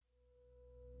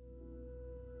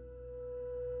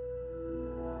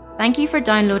Thank you for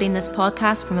downloading this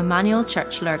podcast from Emmanuel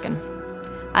Church Lurgan.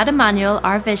 At Emmanuel,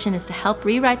 our vision is to help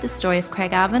rewrite the story of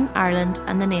Craigavon, Ireland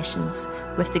and the nations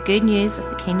with the good news of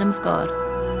the Kingdom of God.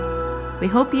 We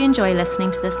hope you enjoy listening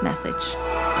to this message.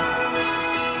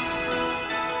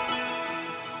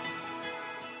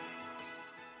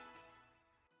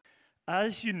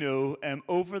 As you know,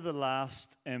 over the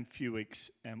last few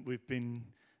weeks, we've been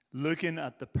looking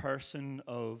at the person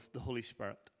of the Holy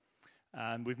Spirit.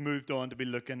 And we've moved on to be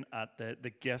looking at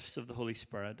the gifts of the Holy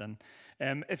Spirit.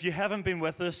 And if you haven't been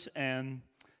with us and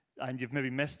you've maybe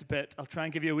missed a bit, I'll try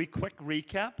and give you a wee quick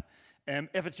recap.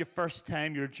 If it's your first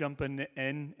time you're jumping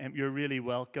in, you're really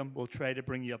welcome. We'll try to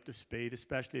bring you up to speed,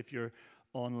 especially if you're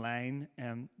online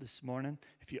this morning.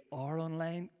 If you are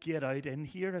online, get out in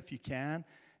here if you can.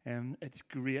 It's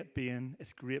great being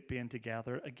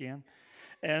together again.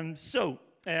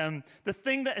 The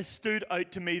thing that has stood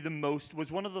out to me the most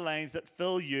was one of the lines that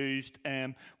Phil used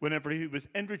whenever he was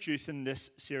introducing this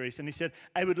series. And he said,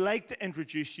 "I would like to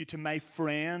introduce you to my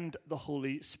friend, the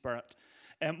Holy Spirit."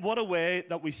 What a way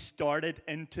that we started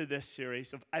into this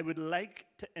series of, I would like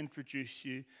to introduce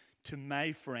you to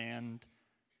my friend,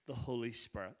 the Holy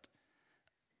Spirit.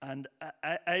 And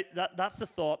that's the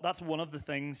thought. That's one of the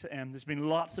things. There's been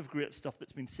lots of great stuff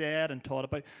that's been said and taught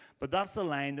about, but that's the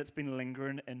line that's been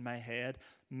lingering in my head.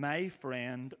 My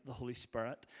friend, the Holy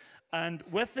Spirit. And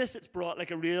with this, it's brought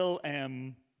like a real,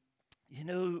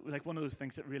 like one of those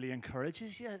things that really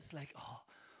encourages you. It's like, oh,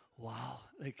 wow,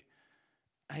 like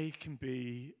I can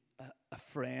be a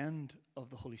friend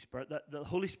of the Holy Spirit. That the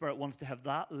Holy Spirit wants to have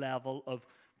that level of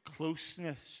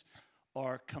closeness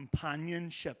or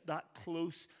companionship, that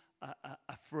close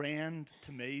a friend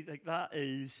to me, like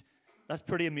that's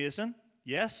pretty amazing.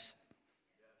 Yes?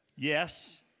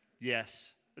 Yes.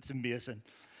 It's amazing.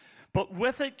 But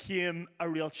with it came a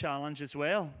real challenge as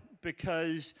well,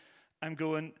 because I'm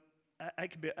going,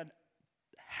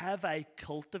 have I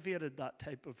cultivated that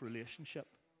type of relationship?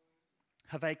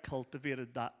 Have I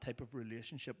cultivated that type of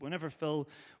relationship? Whenever Phil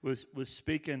was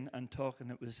speaking and talking,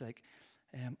 it was like,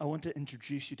 I want to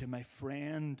introduce you to my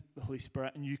friend, the Holy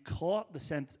Spirit. And you caught the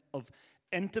sense of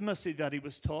intimacy that he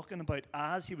was talking about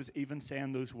as he was even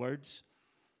saying those words.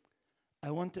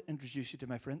 I want to introduce you to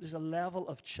my friend. There's a level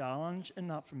of challenge in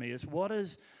that for me. Is what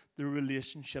is the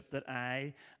relationship that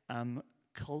I am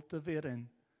cultivating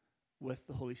with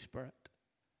the Holy Spirit?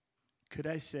 Could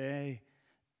I say,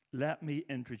 let me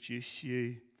introduce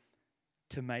you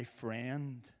to my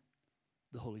friend,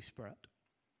 the Holy Spirit?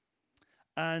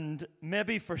 And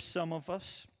maybe for some of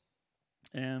us,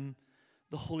 the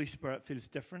Holy Spirit feels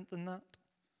different than that.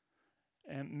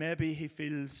 Maybe he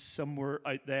feels somewhere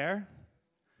out there.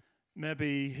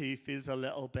 Maybe he feels a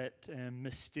little bit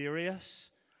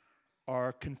mysterious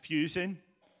or confusing,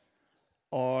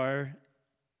 or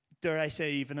dare I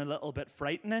say even a little bit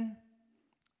frightening,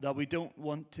 that we don't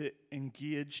want to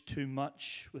engage too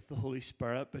much with the Holy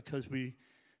Spirit because we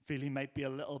feel he might be a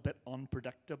little bit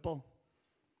unpredictable.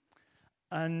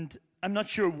 And I'm not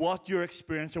sure what your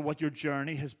experience or what your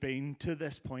journey has been to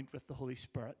this point with the Holy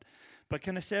Spirit. But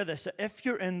can I say this? If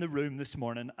you're in the room this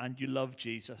morning and you love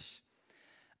Jesus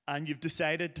and you've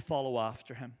decided to follow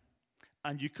after him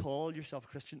and you call yourself a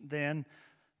Christian, then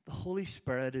the Holy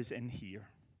Spirit is in here.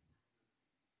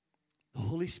 The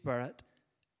Holy Spirit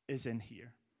is in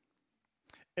here.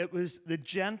 It was the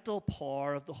gentle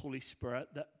power of the Holy Spirit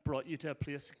that brought you to a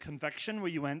place of conviction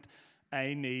where you went,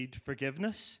 I need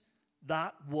forgiveness.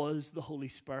 That was the Holy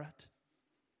Spirit.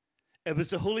 It was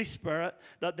the Holy Spirit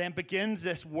that then begins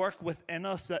this work within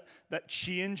us that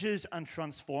changes and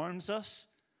transforms us.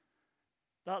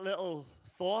 That little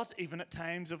thought, even at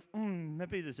times of,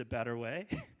 maybe there's a better way.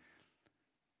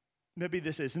 Maybe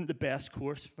this isn't the best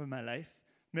course for my life.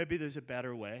 Maybe there's a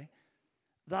better way.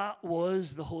 That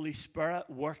was the Holy Spirit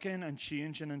working and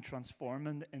changing and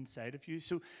transforming the inside of you.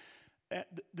 So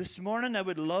this morning, I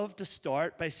would love to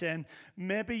start by saying,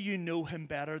 maybe you know him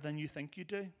better than you think you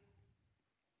do.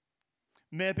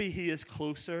 Maybe he is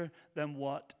closer than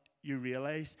what you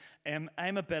realize.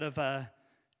 I'm a bit of I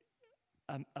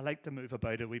like to move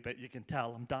about a wee bit. You can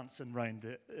tell I'm dancing around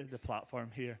the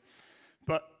platform here.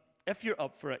 But if you're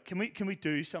up for it, can we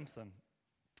do something?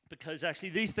 Because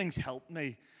actually, these things help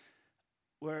me.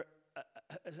 Where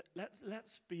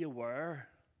let's be aware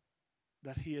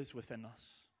that he is within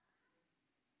us.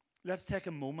 Let's take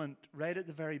a moment right at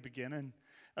the very beginning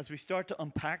as we start to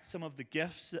unpack some of the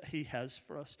gifts that he has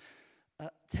for us.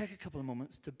 Take a couple of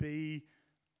moments to be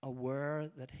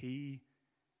aware that he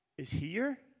is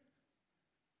here,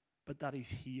 but that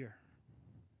he's here.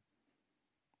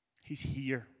 He's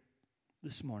here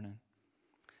this morning.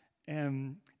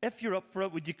 If you're up for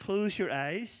it, would you close your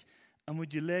eyes And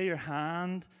would you lay your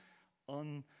hand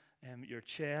on your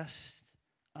chest?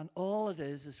 And all it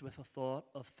is with a thought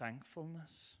of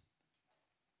thankfulness.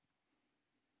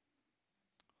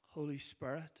 Holy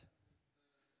Spirit,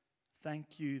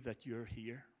 thank you that you're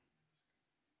here.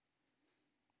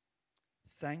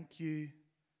 Thank you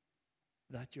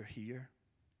that you're here.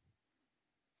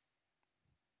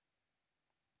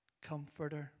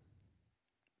 Comforter,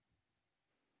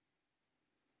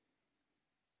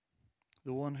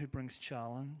 the one who brings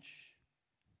challenge,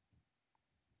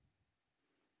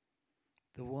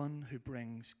 the one who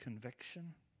brings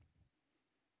conviction,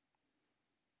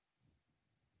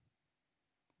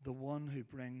 the one who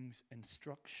brings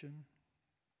instruction,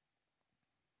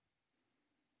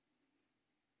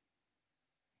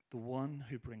 the one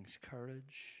who brings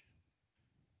courage,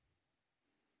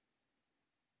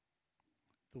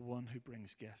 the one who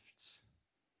brings gifts.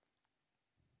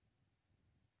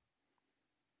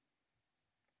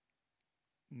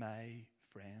 My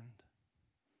friend.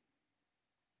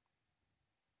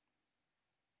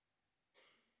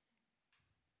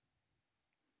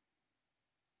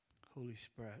 Holy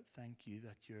Spirit, thank you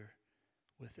that you're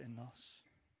within us.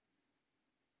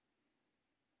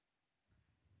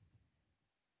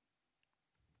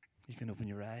 You can open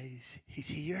your eyes. He's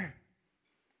here.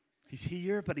 He's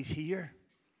here, but he's here.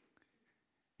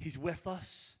 He's with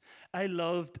us. I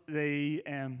loved the,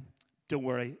 don't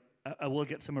worry, I will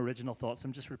get some original thoughts.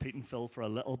 I'm just repeating Phil for a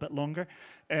little bit longer.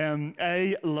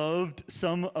 I loved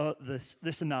some of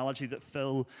this analogy that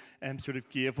Phil sort of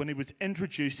gave when he was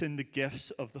introducing the gifts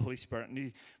of the Holy Spirit. And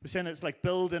he was saying it's like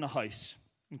building a house,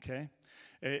 okay?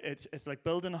 It's like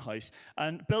building a house.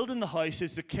 And building the house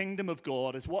is the kingdom of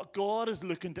God, is what God is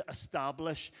looking to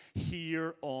establish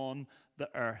here on the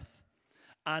earth.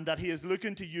 And that he is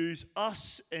looking to use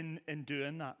us in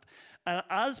doing that. And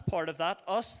as part of that,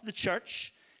 us, the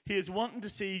church, he is wanting to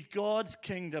see God's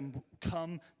kingdom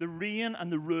come, the reign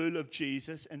and the rule of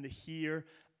Jesus in the here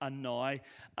and now.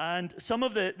 And some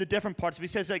of the different parts of it, he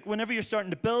says, like, whenever you're starting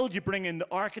to build, you bring in the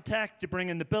architect, you bring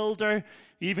in the builder,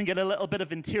 you even get a little bit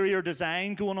of interior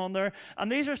design going on there.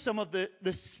 And these are some of the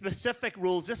specific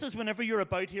rules. This is whenever you're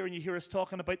about here and you hear us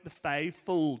talking about the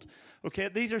fivefold. Okay,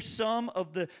 these are some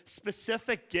of the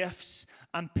specific gifts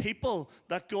and people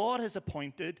that God has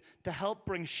appointed to help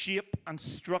bring shape and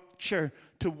structure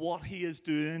to what he is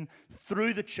doing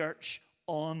through the church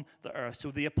on the earth.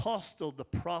 So the apostle, the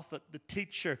prophet, the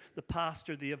teacher, the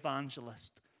pastor, the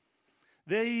evangelist.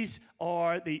 These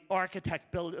are the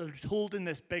architect builders holding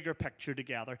this bigger picture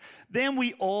together. Then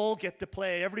we all get to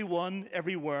play, everyone,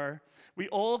 everywhere. We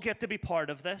all get to be part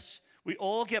of this. We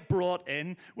all get brought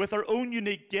in with our own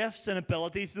unique gifts and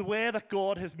abilities, the way that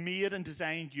God has made and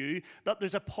designed you, that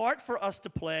there's a part for us to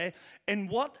play in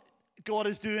what God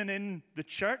is doing in the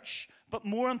church, but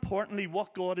more importantly,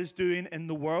 what God is doing in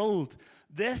the world.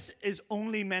 This is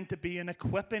only meant to be an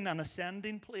equipping and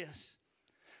ascending place.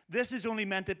 This is only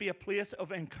meant to be a place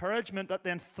of encouragement that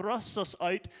then thrusts us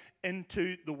out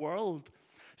into the world.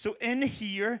 So in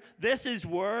here, this is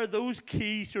where those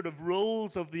key sort of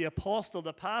roles of the apostle,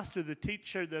 the pastor, the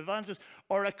teacher, the evangelist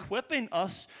are equipping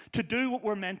us to do what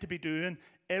we're meant to be doing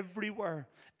everywhere.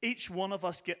 Each one of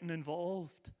us getting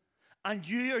involved. And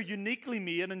you are uniquely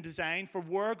made and designed for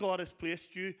where God has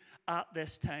placed you at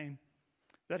this time.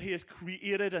 That he has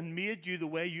created and made you the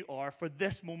way you are for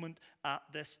this moment at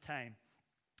this time.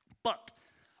 But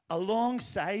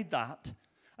alongside that,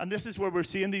 and this is where we're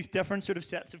seeing these different sort of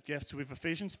sets of gifts. We have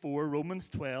Ephesians 4, Romans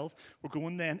 12. We're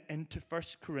going then into 1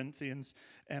 Corinthians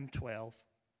 12.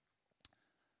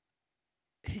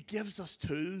 He gives us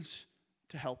tools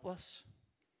to help us.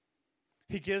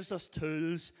 He gives us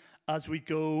tools as we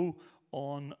go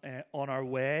on our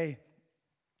way.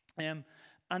 And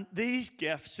these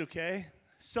gifts, okay,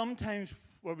 sometimes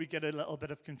where we get a little bit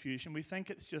of confusion, we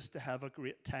think it's just to have a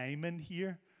great time in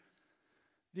here.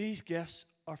 These gifts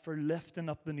are for lifting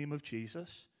up the name of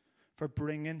Jesus, for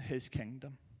bringing his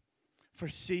kingdom, for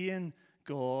seeing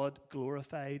God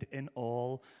glorified in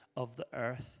all of the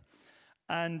earth.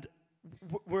 And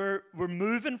we're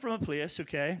moving from a place,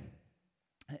 okay,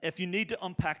 if you need to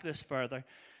unpack this further,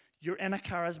 you're in a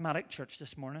charismatic church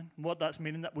this morning. What that's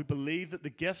meaning that we believe that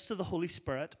the gifts of the Holy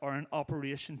Spirit are in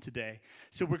operation today.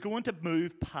 So we're going to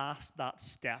move past that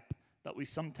step that we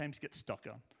sometimes get stuck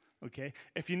on. Okay?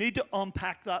 If you need to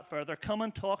unpack that further, come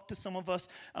and talk to some of us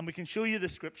and we can show you the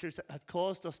scriptures that have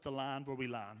caused us to land where we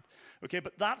land. Okay?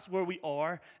 But that's where we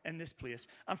are in this place.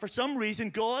 And for some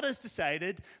reason, God has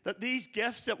decided that these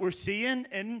gifts that we're seeing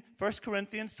in 1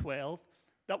 Corinthians 12,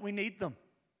 that we need them.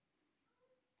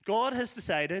 God has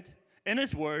decided in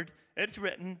his word, it's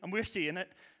written, and we're seeing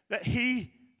it, that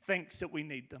he thinks that we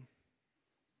need them.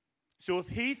 So if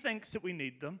he thinks that we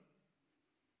need them,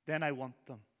 then I want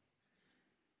them.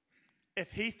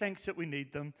 If he thinks that we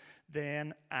need them,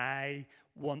 then I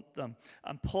want them.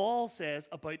 And Paul says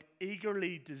about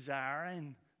eagerly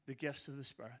desiring the gifts of the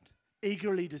Spirit.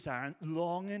 Eagerly desiring,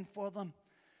 longing for them.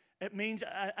 It means,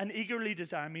 an eagerly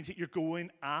desire means that you're going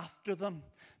after them,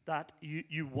 that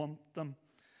you want them.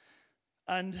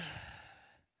 And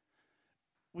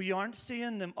we aren't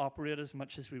seeing them operate as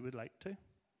much as we would like to,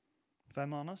 if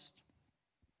I'm honest.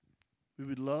 We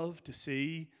would love to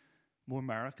see more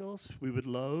miracles. We would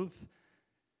love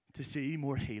to see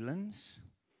more healings.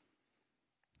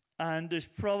 And there's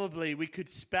probably, we could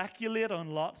speculate on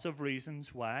lots of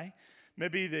reasons why.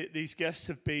 Maybe these gifts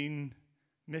have been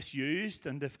misused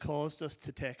and they've caused us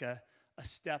to take a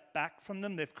step back from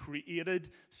them. They've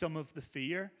created some of the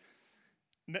fear.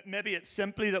 Maybe it's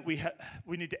simply that we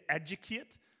need to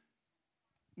educate.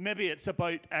 Maybe it's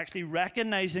about actually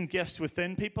recognizing gifts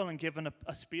within people and giving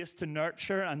a space to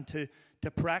nurture and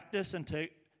to practice and to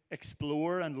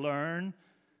explore and learn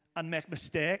and make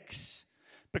mistakes.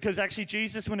 Because actually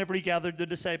Jesus, whenever he gathered the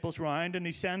disciples round and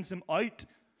he sends them out,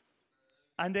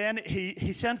 and then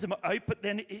he sends them out, but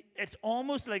then it's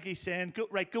almost like he's saying,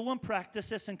 go and practice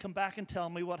this and come back and tell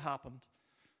me what happened.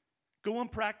 Go and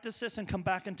practice this and come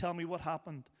back and tell me what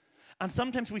happened. And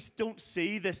sometimes we don't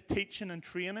see this teaching and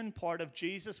training part of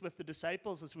Jesus with the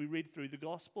disciples as we read through the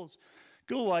Gospels.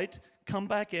 Go out, come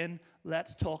back in,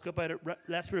 let's talk about it,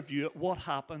 let's review it, what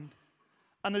happened.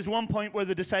 And there's one point where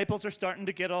the disciples are starting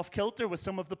to get off kilter with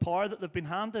some of the power that they've been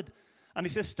handed. And he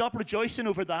says, stop rejoicing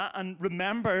over that and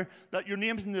remember that your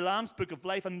name's in the Lamb's Book of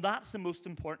Life, and that's the most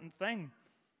important thing.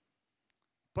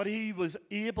 But he was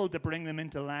able to bring them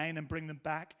into line and bring them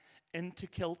back into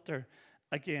kilter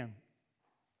again.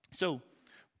 So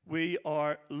we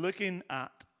are looking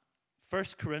at 1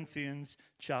 Corinthians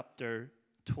chapter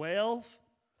 12.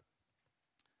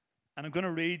 And I'm going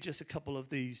to read just a couple of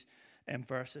these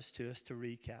verses to us to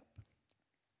recap.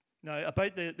 Now,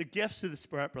 about the gifts of the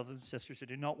Spirit, brothers and sisters, I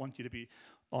do not want you to be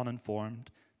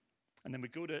uninformed. And then we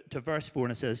go to verse 4,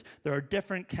 and it says, there are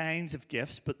different kinds of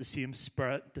gifts, but the same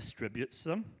Spirit distributes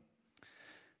them.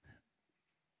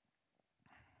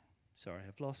 Sorry,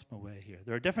 I've lost my way here.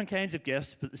 There are different kinds of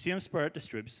gifts, but the same Spirit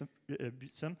distributes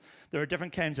them. There are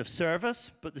different kinds of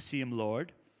service, but the same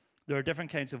Lord. There are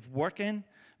different kinds of working,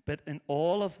 but in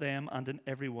all of them and in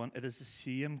every one, it is the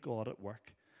same God at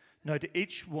work. Now, to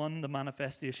each one, the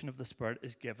manifestation of the Spirit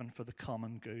is given for the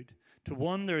common good. To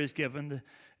one, there is given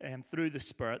through the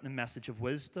Spirit the message of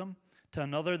wisdom. To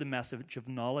another, the message of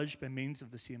knowledge by means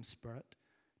of the same Spirit.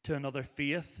 To another,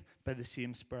 faith by the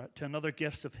same Spirit. To another,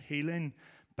 gifts of healing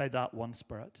by that one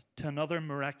Spirit. To another,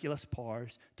 miraculous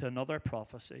powers. To another,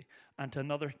 prophecy. And to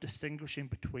another, distinguishing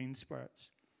between spirits.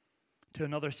 To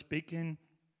another, speaking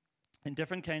in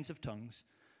different kinds of tongues.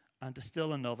 And to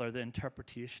still another, the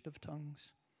interpretation of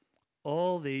tongues.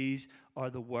 All these are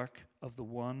the work of the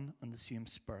one and the same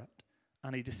Spirit,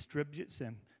 and he distributes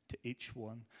them to each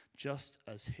one just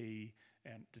as he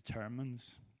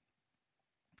determines.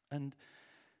 And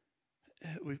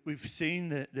we've seen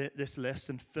this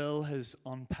list, and Phil has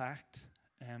unpacked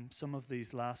some of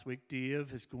these last week.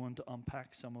 Dave is going to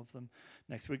unpack some of them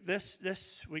next week.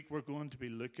 This week we're going to be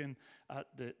looking at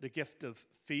the gift of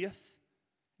faith,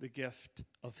 the gift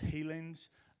of healings,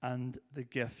 and the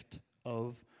gift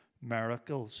of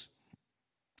miracles.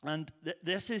 And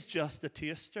this is just a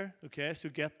taster, okay? So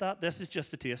get that? This is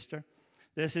just a taster.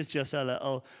 This is just a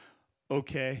little,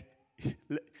 okay,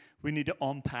 we need to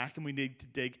unpack and we need to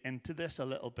dig into this a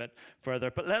little bit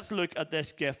further. But let's look at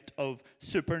this gift of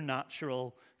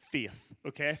supernatural faith,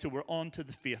 okay? So we're on to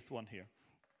the faith one here.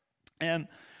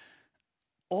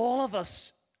 All of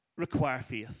us require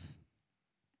faith.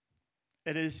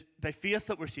 It is by faith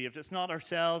that we're saved. It's not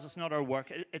ourselves, it's not our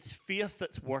work. It's faith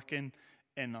that's working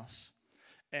in us.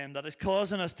 That is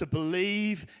causing us to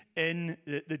believe in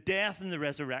the death and the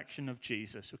resurrection of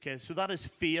Jesus. Okay, so that is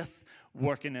faith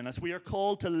working in us. We are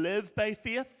called to live by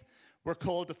faith. We're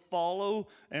called to follow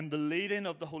the leading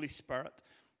of the Holy Spirit.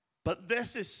 But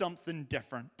this is something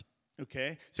different.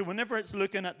 Okay, so whenever it's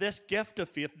looking at this gift of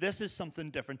faith, this is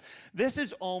something different. This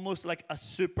is almost like a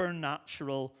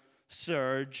supernatural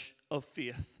surge of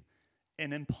faith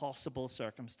in impossible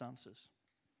circumstances.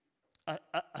 A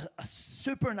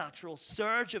supernatural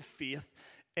surge of faith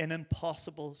in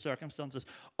impossible circumstances,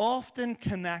 often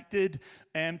connected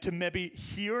to maybe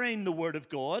hearing the word of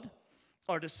God,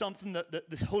 or to something that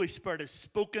the Holy Spirit has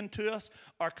spoken to us,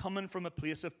 or coming from a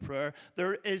place of prayer.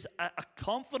 There is a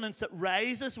confidence that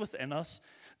rises within us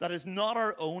that is not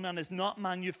our own and is not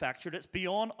manufactured. It's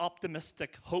beyond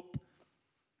optimistic hope.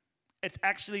 It's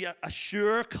actually a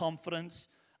sure confidence,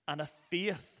 and a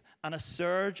faith and a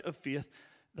surge of faith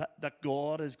that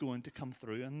God is going to come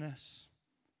through in this,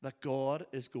 that God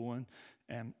is going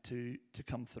to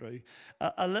come through.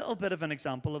 A little bit of an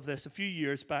example of this. A few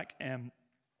years back,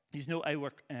 you know, I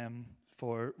work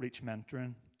for Reach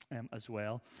Mentoring as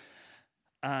well.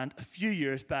 And a few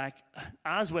years back,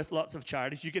 as with lots of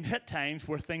charities, you can hit times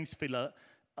where things feel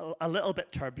a little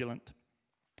bit turbulent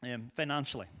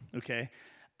financially, okay?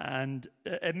 And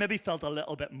it maybe felt a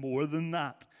little bit more than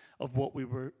that of what we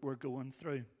were going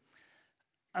through.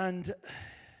 And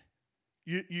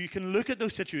you can look at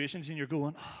those situations and you're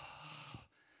going,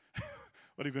 oh,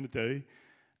 what are you going to do?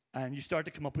 And you start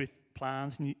to come up with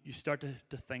plans, and you start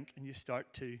to think, and you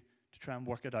start to try and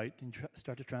work it out, and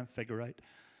start to try and figure out.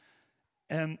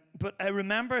 But I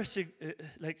remember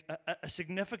a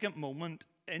significant moment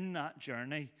in that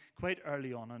journey quite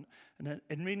early on, and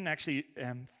in reading actually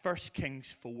 1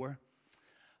 Kings 4,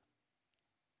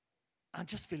 and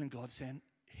just feeling God saying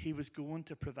he was going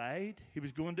to provide. He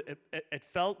was going to, it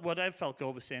felt, what I felt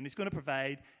God was saying, he's going to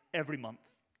provide every month,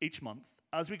 each month.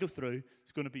 As we go through,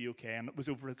 it's going to be okay, and it was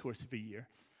over the course of a year.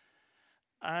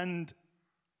 And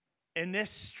in this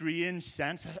strange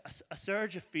sense, a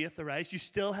surge of faith arises. You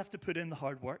still have to put in the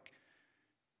hard work.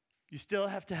 You still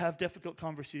have to have difficult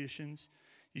conversations.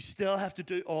 You still have to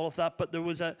do all of that. But there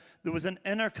was an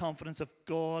inner confidence of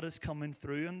God is coming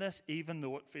through in this, even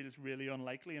though it feels really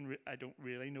unlikely, and I don't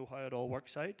really know how it all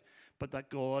works out, but that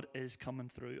God is coming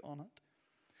through on it.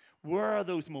 Where are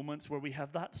those moments where we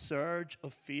have that surge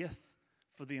of faith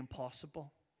for the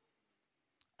impossible?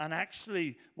 And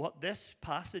actually, what this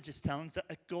passage is telling us,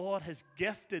 that God has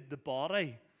gifted the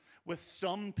body with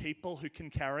some people who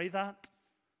can carry that.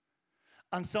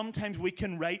 And sometimes we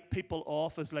can write people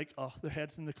off as like, oh, their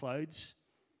head's in the clouds.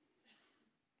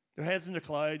 Their head's in the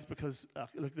clouds because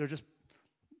look, they're just,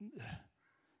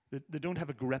 they don't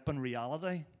have a grip on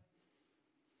reality.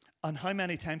 And how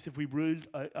many times have we ruled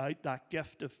out that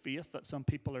gift of faith that some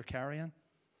people are carrying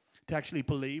to actually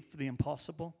believe for the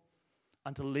impossible?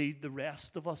 And to lead the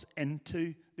rest of us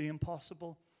into the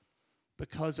impossible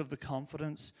because of the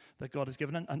confidence that God has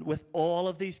given. And with all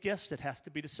of these gifts, it has to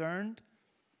be discerned.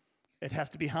 It has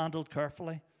to be handled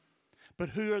carefully. But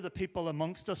who are the people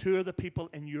amongst us? Who are the people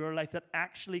in your life that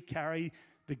actually carry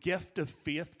the gift of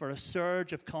faith for a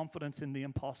surge of confidence in the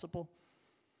impossible?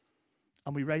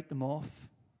 And we write them off.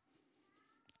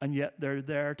 And yet they're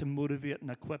there to motivate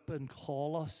and equip and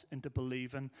call us into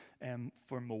believing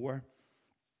for more.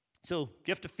 So,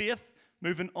 gift of faith,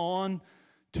 moving on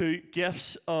to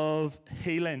gifts of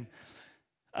healing.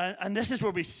 And this is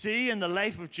where we see in the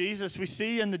life of Jesus, we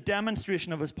see in the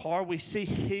demonstration of his power, we see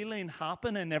healing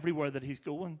happening everywhere that he's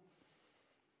going.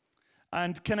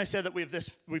 And can I say that we've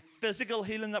physical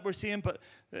healing that we're seeing, but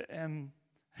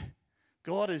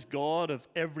God is God of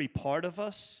every part of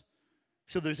us.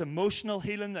 So there's emotional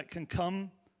healing that can come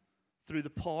through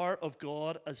the power of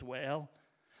God as well.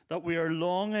 That we are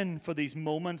longing for these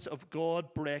moments of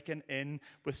God breaking in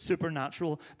with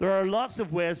supernatural. There are lots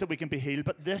of ways that we can be healed,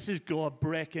 but this is God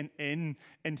breaking in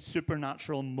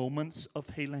supernatural moments of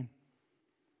healing.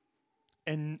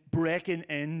 In breaking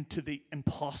into the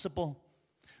impossible.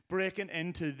 Breaking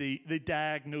into the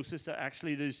diagnosis that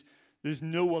actually there's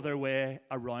no other way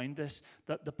around this.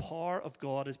 That the power of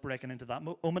God is breaking into that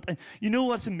moment. And you know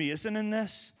what's amazing in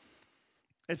this?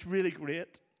 It's really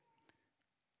great.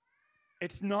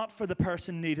 It's not for the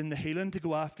person needing the healing to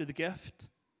go after the gift.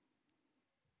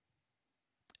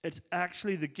 It's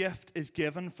actually the gift is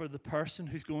given for the person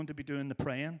who's going to be doing the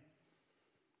praying.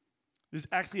 There's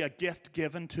actually a gift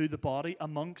given to the body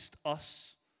amongst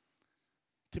us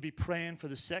to be praying for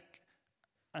the sick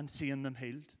and seeing them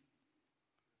healed.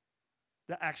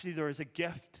 That actually there is a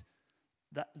gift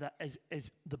that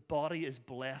is the body is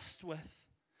blessed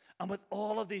with. And with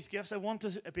all of these gifts, I want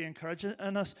to be encouraging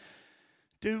in us.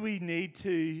 Do we need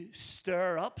to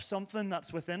stir up something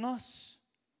that's within us?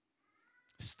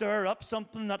 Stir up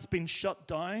something that's been shut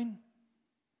down?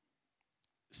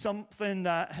 Something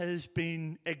that has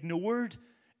been ignored?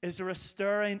 Is there a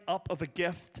stirring up of a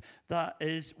gift that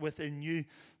is within you?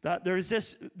 That there is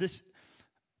this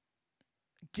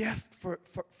gift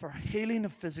for healing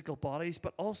of physical bodies,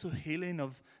 but also healing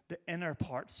of the inner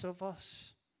parts of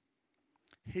us.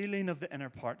 Healing of the inner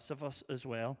parts of us as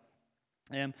well.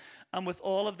 And with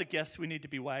all of the gifts, we need to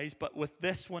be wise. But with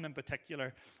this one in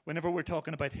particular, whenever we're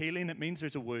talking about healing, it means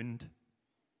there's a wound.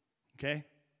 Okay?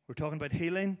 We're talking about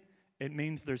healing, it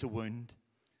means there's a wound.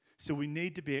 So we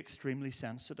need to be extremely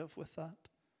sensitive with that.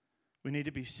 We need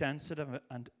to be sensitive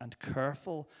and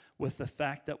careful with the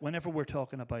fact that whenever we're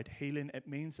talking about healing, it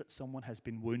means that someone has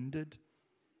been wounded.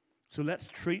 So let's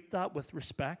treat that with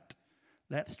respect.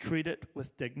 Let's treat it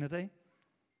with dignity.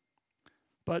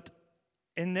 But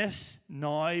in this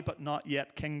now but not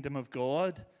yet kingdom of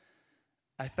God,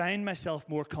 I find myself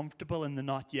more comfortable in the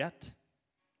not yet.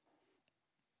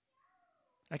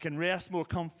 I can rest more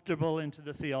comfortable into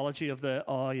the theology of the,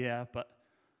 oh yeah, but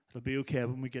it'll be okay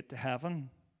when we get to heaven.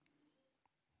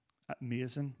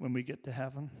 Amazing when we get to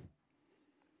heaven.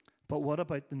 But what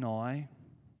about the now?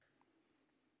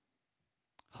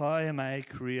 How am I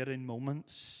creating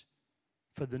moments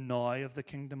for the now of the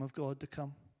kingdom of God to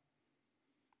come?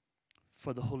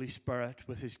 For the Holy Spirit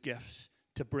with his gifts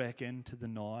to break into the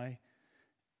now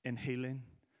in healing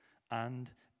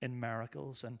and in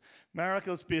miracles. And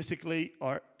miracles basically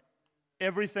are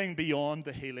everything beyond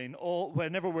the healing.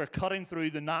 Whenever we're cutting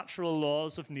through the natural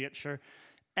laws of nature,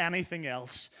 anything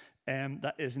else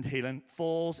that isn't healing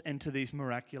falls into these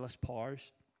miraculous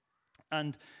powers.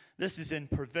 And this is in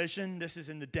provision. This is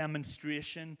in the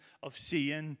demonstration of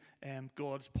seeing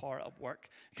God's power at work.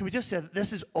 Can we just say that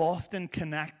this is often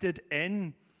connected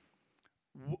in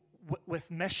with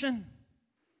mission?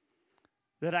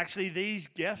 That actually these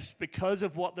gifts, because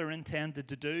of what they're intended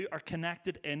to do, are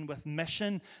connected in with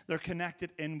mission. They're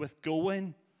connected in with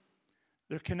going.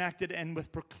 They're connected in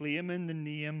with proclaiming the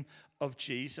name of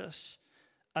Jesus.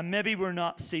 And maybe we're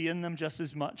not seeing them just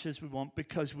as much as we want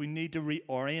because we need to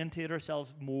reorientate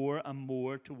ourselves more and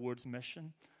more towards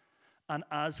mission. And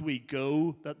as we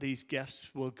go, that these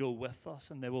gifts will go with us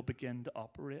and they will begin to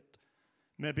operate.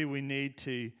 Maybe we need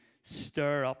to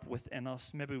stir up within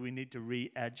us. Maybe we need to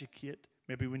re-educate.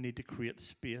 Maybe we need to create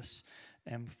space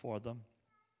for them.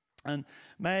 And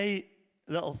my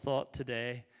little thought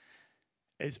today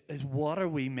is what are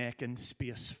we making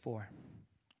space for?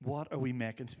 What are we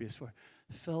making space for?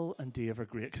 Phil and Dave are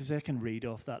great because they can read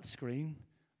off that screen,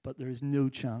 but there is no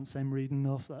chance I'm reading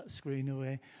off that screen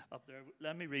away up there.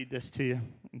 Let me read this to you,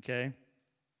 okay?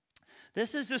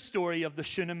 This is the story of the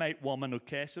Shunammite woman,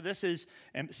 okay? So this is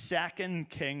 2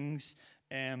 Kings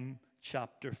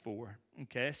chapter 4,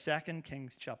 okay? 2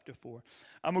 Kings chapter 4.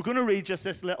 And we're going to read just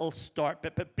this little start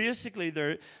bit, but basically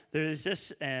there is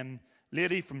this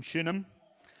lady from Shunem,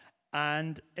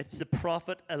 and it's the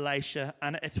prophet Elisha,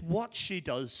 and it's what she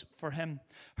does for him.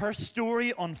 Her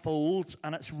story unfolds,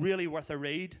 and it's really worth a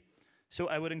read. So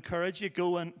I would encourage you,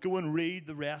 go and read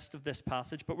the rest of this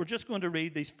passage. But we're just going to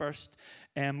read these first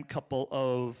couple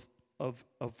of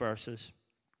verses.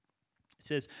 It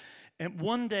says,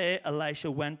 one day Elisha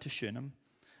went to Shunem,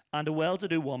 and a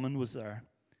well-to-do woman was there,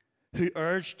 who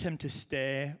urged him to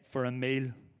stay for a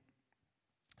meal.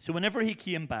 So whenever he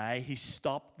came by, he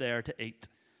stopped there to eat.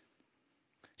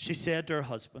 She said to her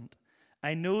husband,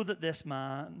 I know that this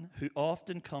man who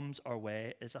often comes our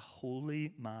way is a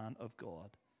holy man of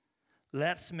God.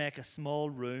 Let's make a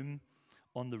small room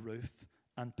on the roof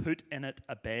and put in it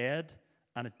a bed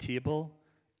and a table,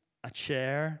 a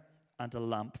chair and a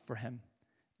lamp for him.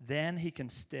 Then he can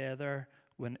stay there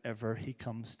whenever he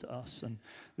comes to us. And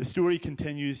the story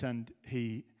continues, and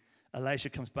Elisha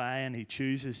comes by and he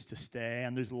chooses to stay,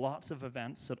 and there's lots of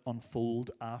events that unfold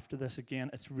after this.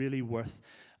 Again, it's really worth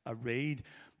a read.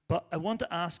 But I want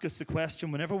to ask us the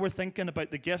question, whenever we're thinking about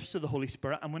the gifts of the Holy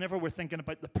Spirit and whenever we're thinking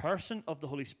about the person of the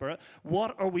Holy Spirit,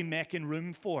 what are we making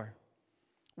room for?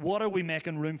 What are we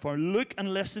making room for? Look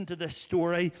and listen to this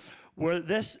story where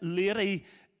this lady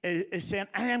is saying,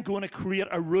 I am going to create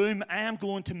a room. I am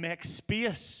going to make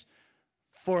space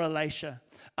for Elisha.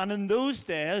 And in those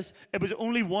days, it was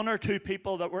only one or two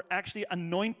people that were actually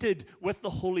anointed with the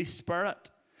Holy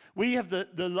Spirit. We have the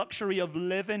luxury of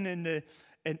living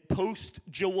in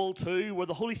post-Joel 2, where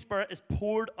the Holy Spirit is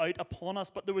poured out upon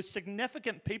us. But there were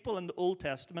significant people in the Old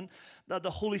Testament that the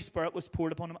Holy Spirit was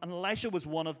poured upon them. And Elisha was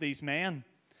one of these men.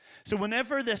 So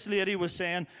whenever this lady was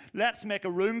saying, let's make a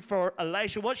room for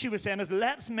Elisha, what she was saying is,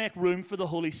 let's make room for the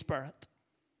Holy Spirit.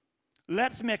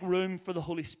 Let's make room for the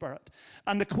Holy Spirit.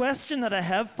 And the question that I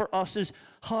have for us is,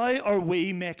 how are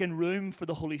we making room for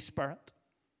the Holy Spirit?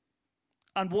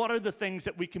 And what are the things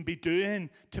that we can be doing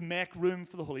to make room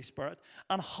for the Holy Spirit?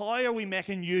 And how are we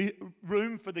making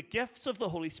room for the gifts of the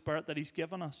Holy Spirit that He's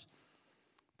given us?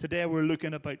 Today we're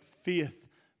looking about faith,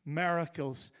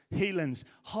 miracles, healings.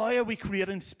 How are we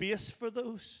creating space for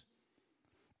those?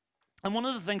 And one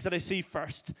of the things that I see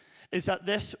first is that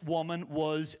this woman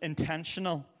was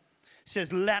intentional. She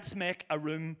says, let's make a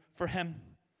room for him.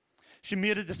 She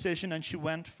made a decision and she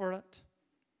went for it.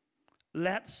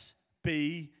 Let's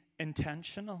be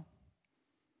intentional.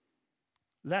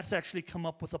 Let's actually come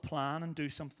up with a plan and do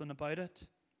something about it.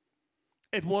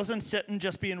 It wasn't sitting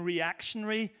just being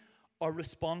reactionary or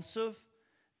responsive.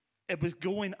 It was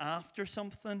going after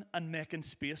something and making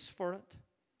space for it.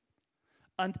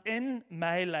 And in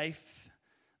my life,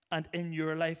 and in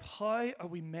your life, how are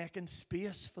we making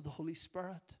space for the Holy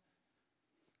Spirit?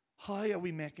 How are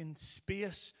we making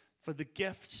space for the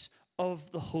gifts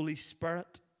of the Holy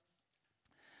Spirit?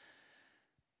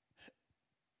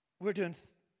 We're doing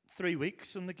 3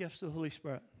 weeks on the gifts of the Holy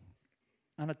Spirit,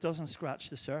 and it doesn't scratch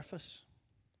the surface.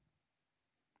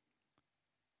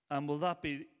 And will that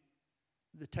be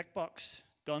the tick box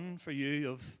done for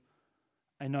you of,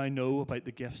 I now know about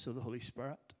the gifts of the Holy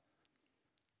Spirit?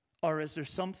 Or is there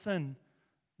something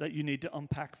that you need to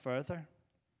unpack further?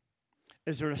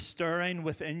 Is there a stirring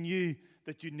within you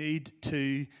that you need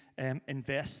to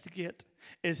investigate?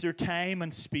 Is there time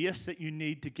and space that you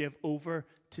need to give over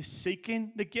to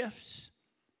seeking the gifts?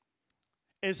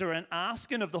 Is there an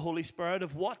asking of the Holy Spirit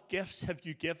of what gifts have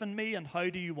you given me and how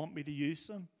do you want me to use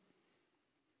them?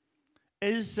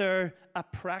 Is there a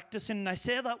practicing? And I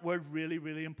say that word really,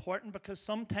 really important because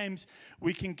sometimes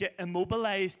we can get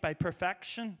immobilized by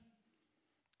perfection.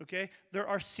 Okay? There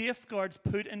are safeguards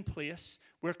put in place.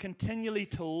 We're continually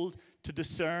told to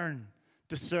discern,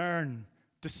 discern,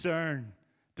 discern,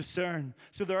 discern.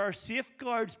 So there are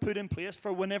safeguards put in place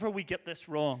for whenever we get this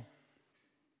wrong.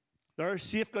 There are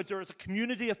safeguards. There is a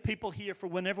community of people here for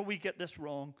whenever we get this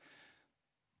wrong.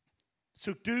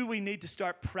 So do we need to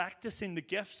start practicing the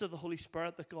gifts of the Holy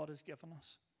Spirit that God has given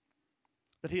us,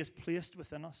 that He has placed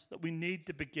within us, that we need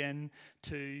to begin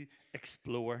to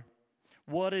explore?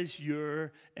 What is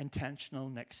your intentional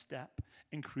next step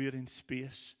in creating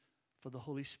space for the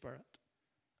Holy Spirit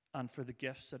and for the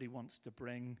gifts that He wants to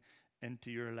bring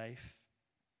into your life?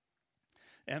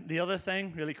 The other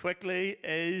thing, really quickly,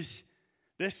 is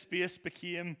this space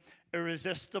became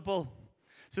irresistible.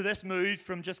 So this moved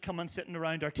from just coming sitting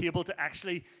around our table to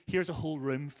actually, here's a whole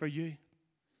room for you.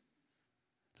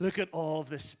 Look at all of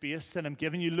this space that I'm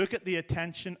giving you. Look at the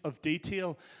attention of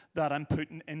detail that I'm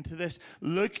putting into this.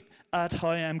 Look at how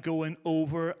I'm going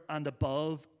over and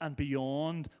above and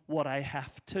beyond what I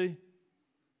have to.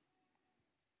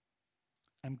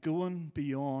 I'm going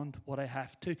beyond what I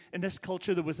have to. In this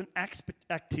culture, there was an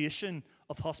expectation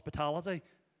of hospitality.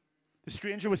 The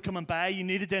stranger was coming by. You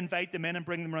needed to invite them in and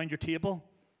bring them around your table.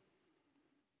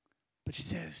 But she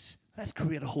says, let's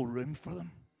create a whole room for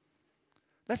them.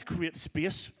 Let's create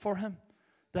space for him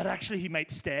that actually he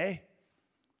might stay.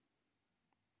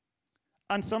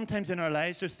 And sometimes in our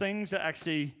lives, there's things that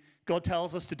actually God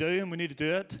tells us to do and we need to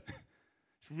do it.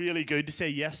 It's really good to say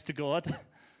yes to God.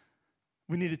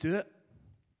 We need to do it.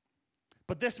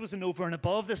 But this was an over and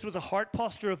above. This was a heart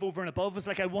posture of over and above. It's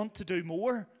like, I want to do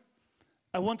more.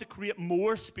 I want to create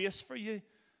more space for you.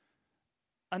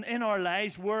 And in our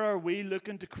lives, where are we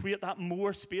looking to create that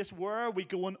more space? Where are we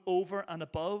going over and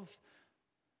above?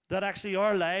 That actually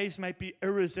our lives might be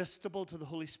irresistible to the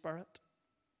Holy Spirit.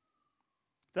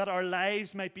 That our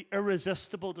lives might be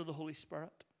irresistible to the Holy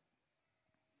Spirit.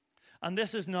 And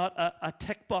this is not a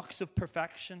tick box of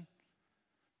perfection.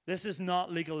 This is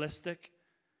not legalistic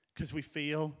because we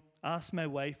feel. Ask my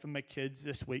wife and my kids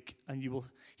this week and you will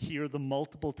hear them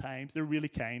multiple times. They're really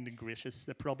kind and gracious.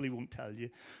 They probably won't tell you.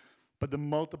 But the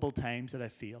multiple times that I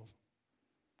feel.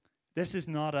 This is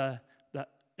not that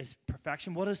is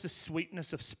perfection. What is the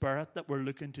sweetness of spirit that we're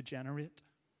looking to generate?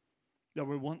 That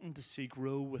we're wanting to see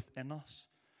grow within us?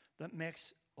 That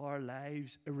makes our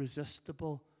lives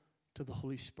irresistible to the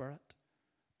Holy Spirit.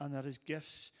 And that His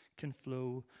gifts can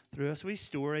flow through us. We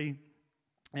story.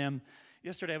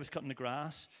 Yesterday I was cutting the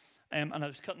grass. And I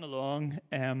was cutting along.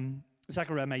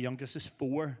 Zachariah, my youngest, is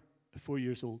 4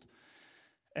 years old.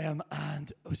 And I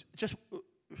was just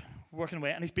working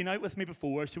away. And he's been out with me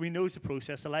before, so he knows the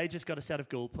process. Elijah's got a set of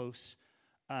goalposts.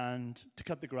 And to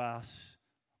cut the grass,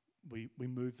 we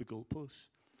moved the goalposts.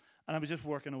 And I was just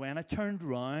working away. And I turned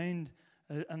round.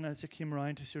 And as I came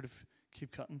around to sort of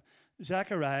keep cutting,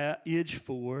 Zachariah, age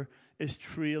 4, is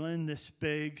trailing this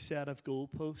big set of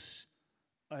goalposts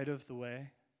out of the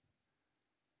way.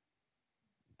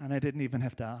 And I didn't even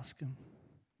have to ask him.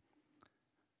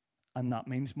 And that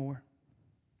means more.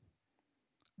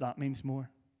 That means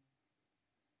more.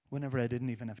 Whenever I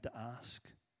didn't even have to ask.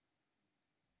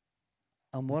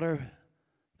 And what are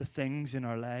the things in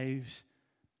our lives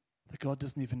that God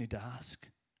doesn't even need to ask?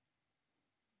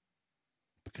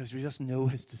 Because we just know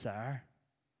His desire.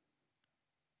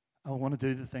 And we want to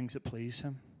do the things that please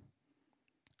Him.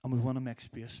 And we want to make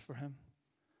space for Him.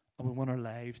 And we want our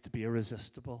lives to be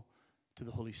irresistible to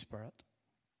the Holy Spirit.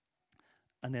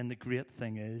 And then the great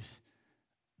thing is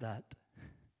that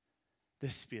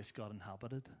this space got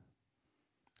inhabited.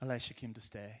 Elisha came to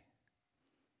stay.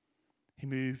 He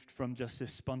moved from just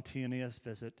this spontaneous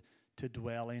visit to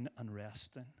dwelling and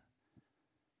resting.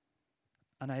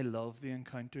 And I love the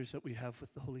encounters that we have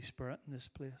with the Holy Spirit in this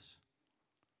place.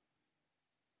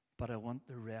 but I want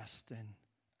the resting,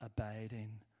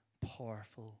 abiding,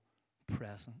 powerful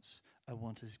presence. I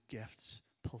want his gifts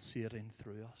pulsating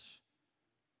through us,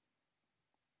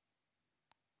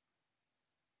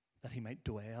 that he might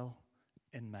dwell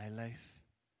in my life,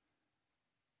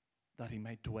 that he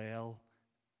might dwell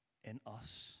in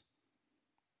us.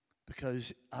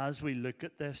 Because as we look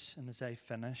at this, and as I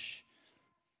finish,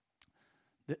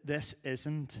 this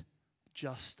isn't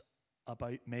just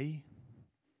about me.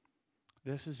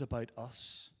 This is about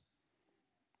us.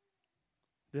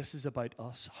 This is about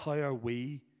us. How are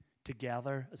we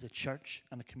together as a church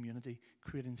and a community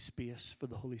creating space for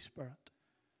the Holy Spirit,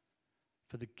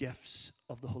 for the gifts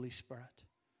of the Holy Spirit?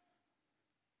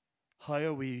 How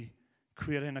are we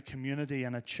creating a community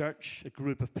and a church, a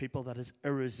group of people that is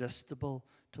irresistible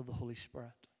to the Holy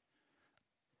Spirit?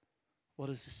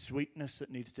 What is the sweetness that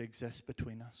needs to exist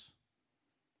between us?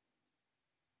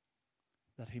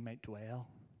 That he might dwell,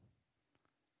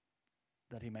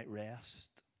 that he might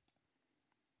rest,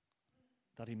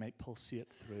 that he might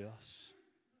pulsate through us.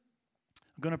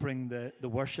 I'm going to bring the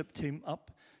worship team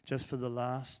up just for the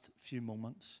last few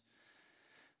moments.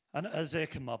 And as they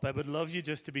come up, I would love you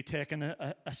just to be taking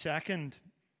a second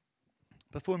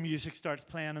before music starts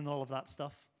playing and all of that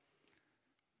stuff.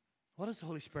 What is the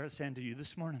Holy Spirit saying to you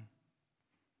this morning?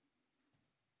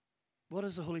 What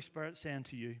is the Holy Spirit saying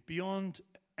to you? Beyond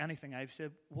anything I've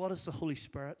said, what is the Holy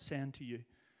Spirit saying to you?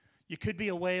 You could be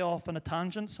away off on a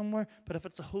tangent somewhere, but if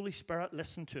it's the Holy Spirit,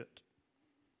 listen to it.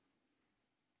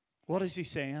 What is he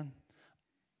saying?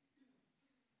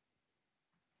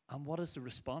 And what is the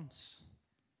response?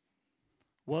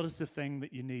 What is the thing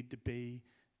that you need to be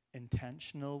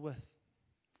intentional with?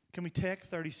 Can we take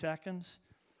 30 seconds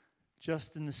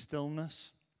just in the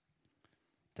stillness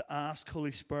to ask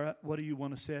Holy Spirit, what do you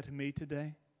want to say to me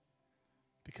today?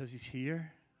 Because he's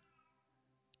here.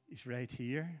 He's right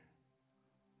here.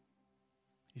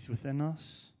 He's within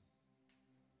us.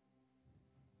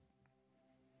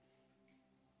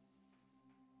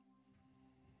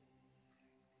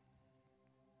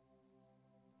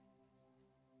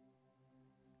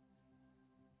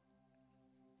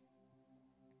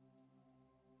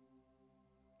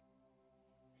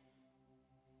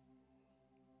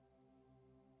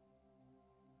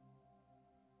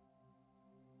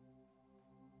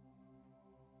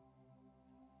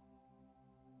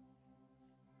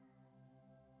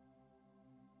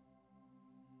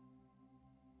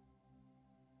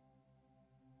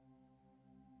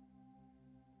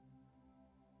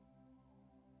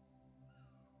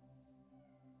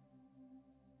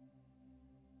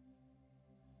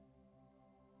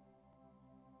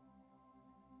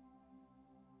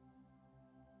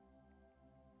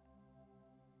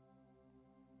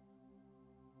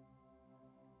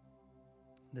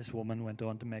 This woman went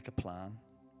on to make a plan.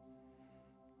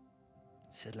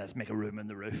 She said, let's make a room in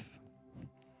the roof.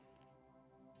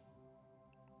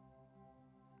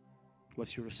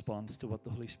 What's your response to what the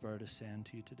Holy Spirit is saying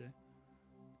to you today?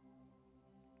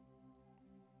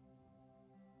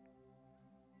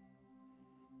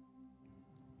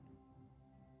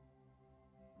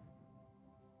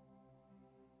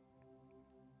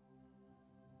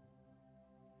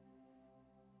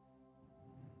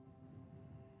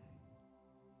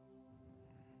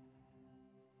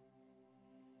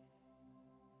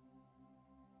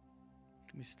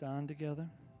 Can we stand together?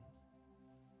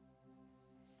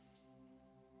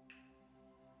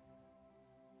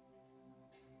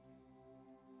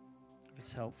 If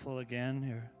it's helpful, again,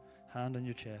 your hand on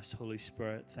your chest. Holy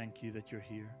Spirit, thank you that you're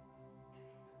here.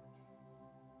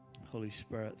 Holy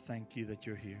Spirit, thank you that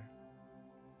you're here.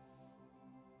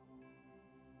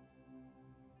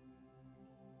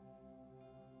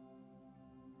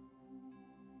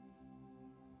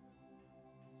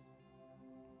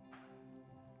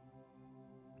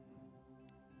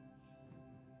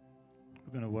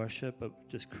 We're going to worship, but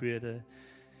just create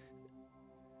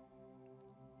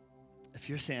if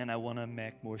you're saying, I want to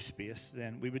make more space,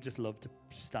 then we would just love to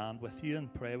stand with you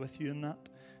and pray with you in that.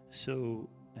 So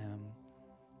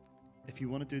if you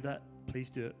want to do that, please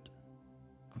do it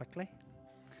quickly.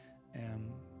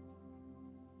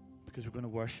 Because we're going to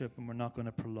worship and we're not going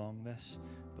to prolong this.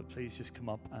 But please just come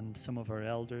up, and some of our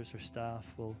elders or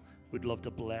staff would love to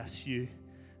bless you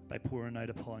by pouring out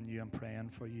upon you and praying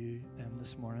for you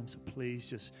this morning. So please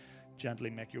just gently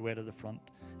make your way to the front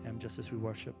just as we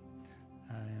worship.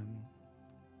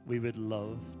 We would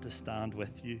love to stand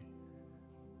with you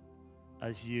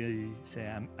as you say,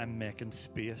 I'm making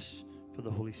space for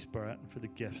the Holy Spirit and for the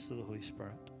gifts of the Holy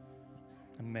Spirit.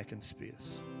 I'm making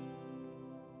space.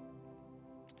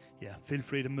 Yeah, feel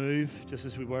free to move just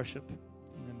as we worship,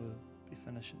 and then we'll be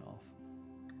finishing off.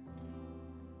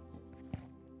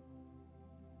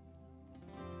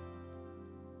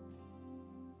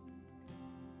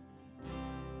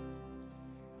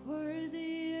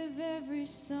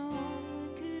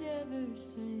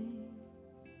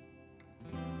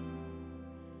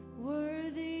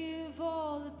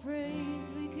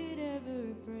 praise we could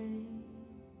ever bring.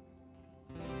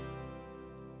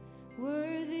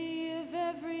 Worthy of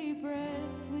every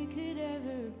breath we could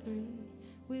ever breathe,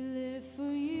 we live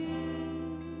for you.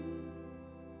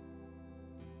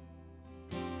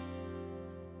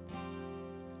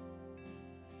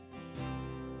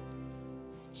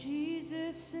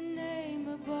 Jesus, a name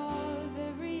above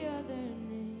every other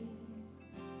name.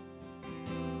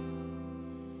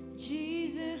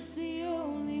 Jesus, the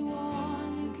only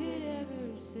one who could ever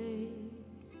save.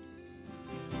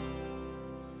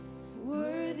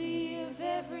 Worthy of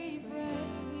every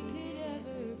breath we could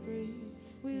ever breathe,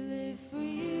 we live for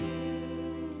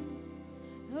you.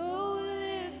 Oh, we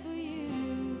live for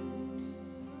you.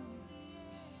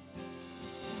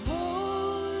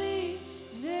 Holy,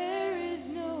 there is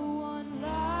no one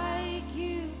like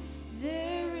you.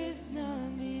 There is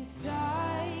none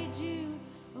beside you.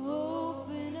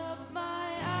 Open up my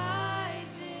eyes.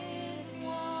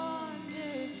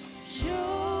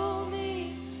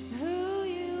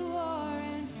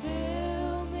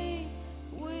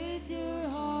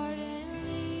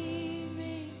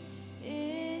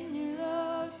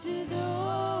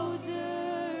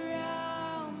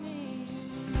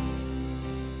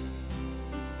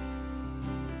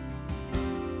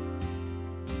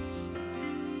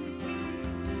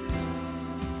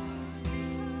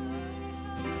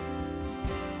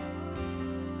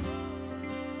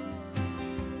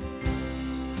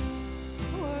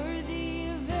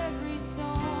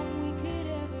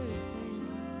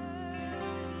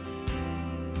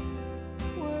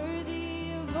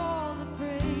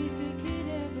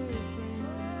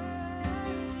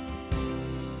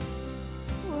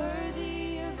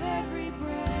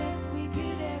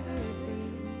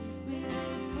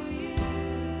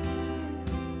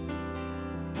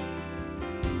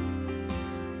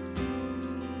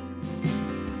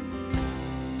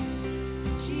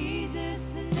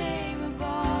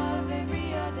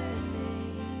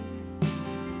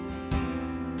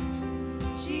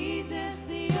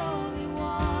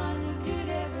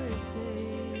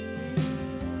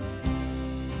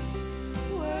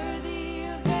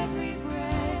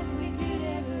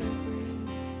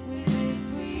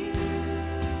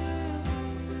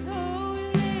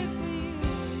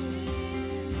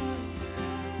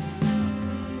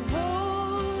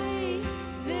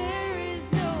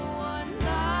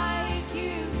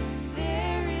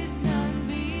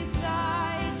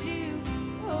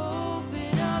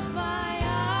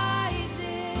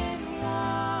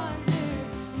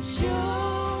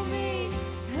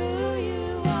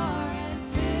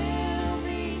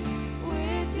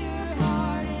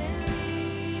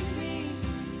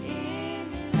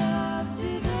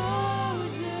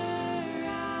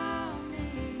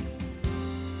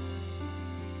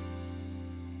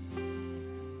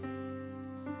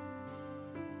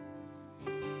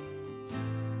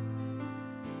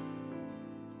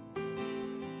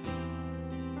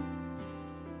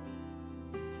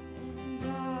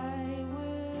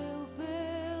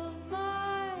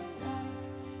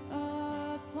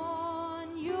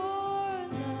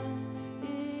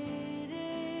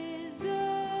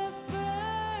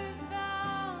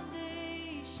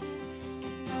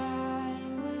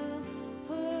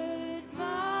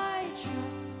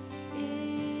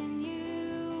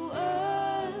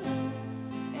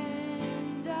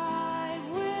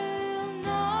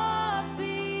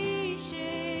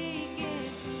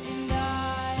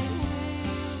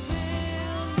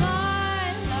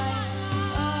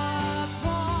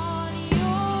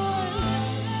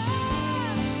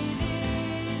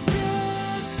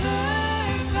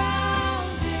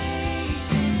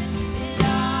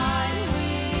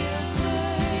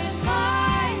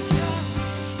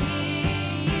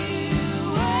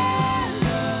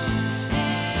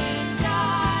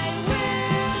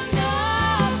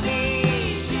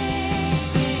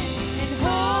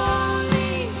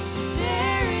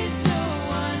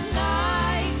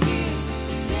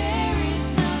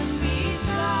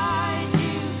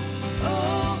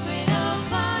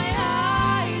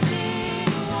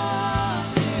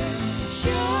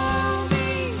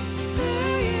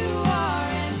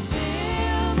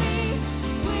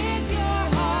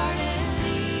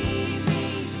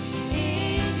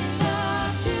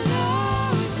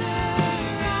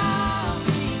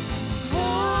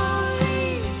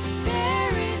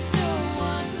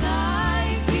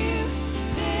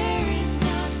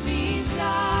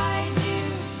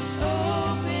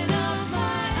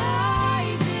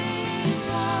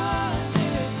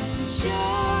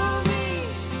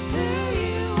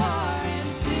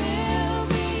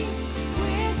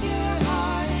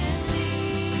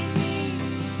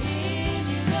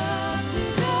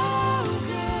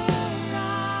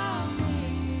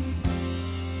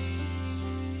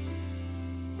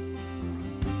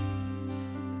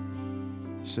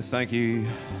 So thank you,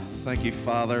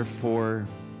 Father, for.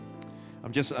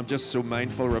 I'm just so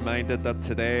mindful, reminded that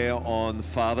today on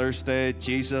Father's Day,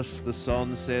 Jesus, the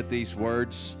Son, said these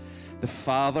words: the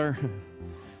Father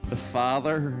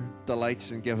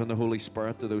delights in giving the Holy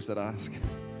Spirit to those that ask.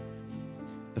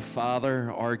 The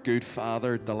Father, our good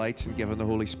Father, delights in giving the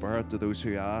Holy Spirit to those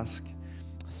who ask.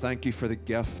 Thank you for the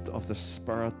gift of the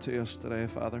Spirit to us today,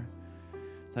 Father.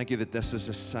 Thank you that this is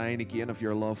a sign again of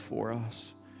your love for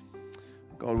us.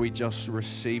 God, we just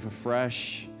receive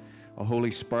afresh a Holy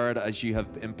Spirit as you have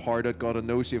imparted, God, and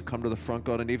those who have come to the front,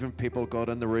 God, and even people, God,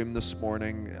 in the room this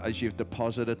morning, as you've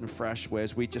deposited in fresh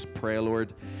ways. We just pray,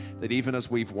 Lord, that even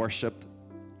as we've worshipped,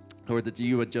 Lord, that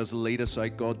you would just lead us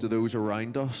out, God, to those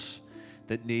around us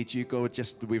that need you, God.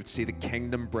 Just we would see the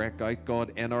kingdom break out,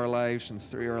 God, in our lives and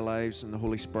through our lives. And the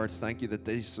Holy Spirit, thank you that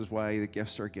this is why the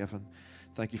gifts are given.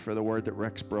 Thank you for the word that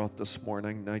Rick's brought this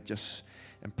morning. Now just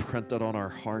imprint it on our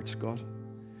hearts, God.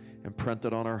 Imprint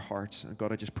it on our hearts. And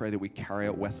God, I just pray that we carry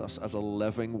it with us as a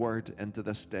living word into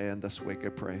this day and this week, I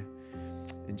pray.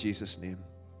 In Jesus' name.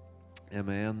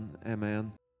 Amen.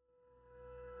 Amen.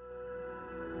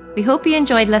 We hope you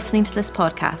enjoyed listening to this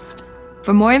podcast.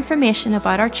 For more information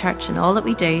about our church and all that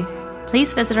we do,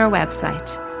 please visit our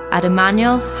website at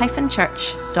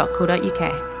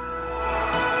emmanuel-church.co.uk.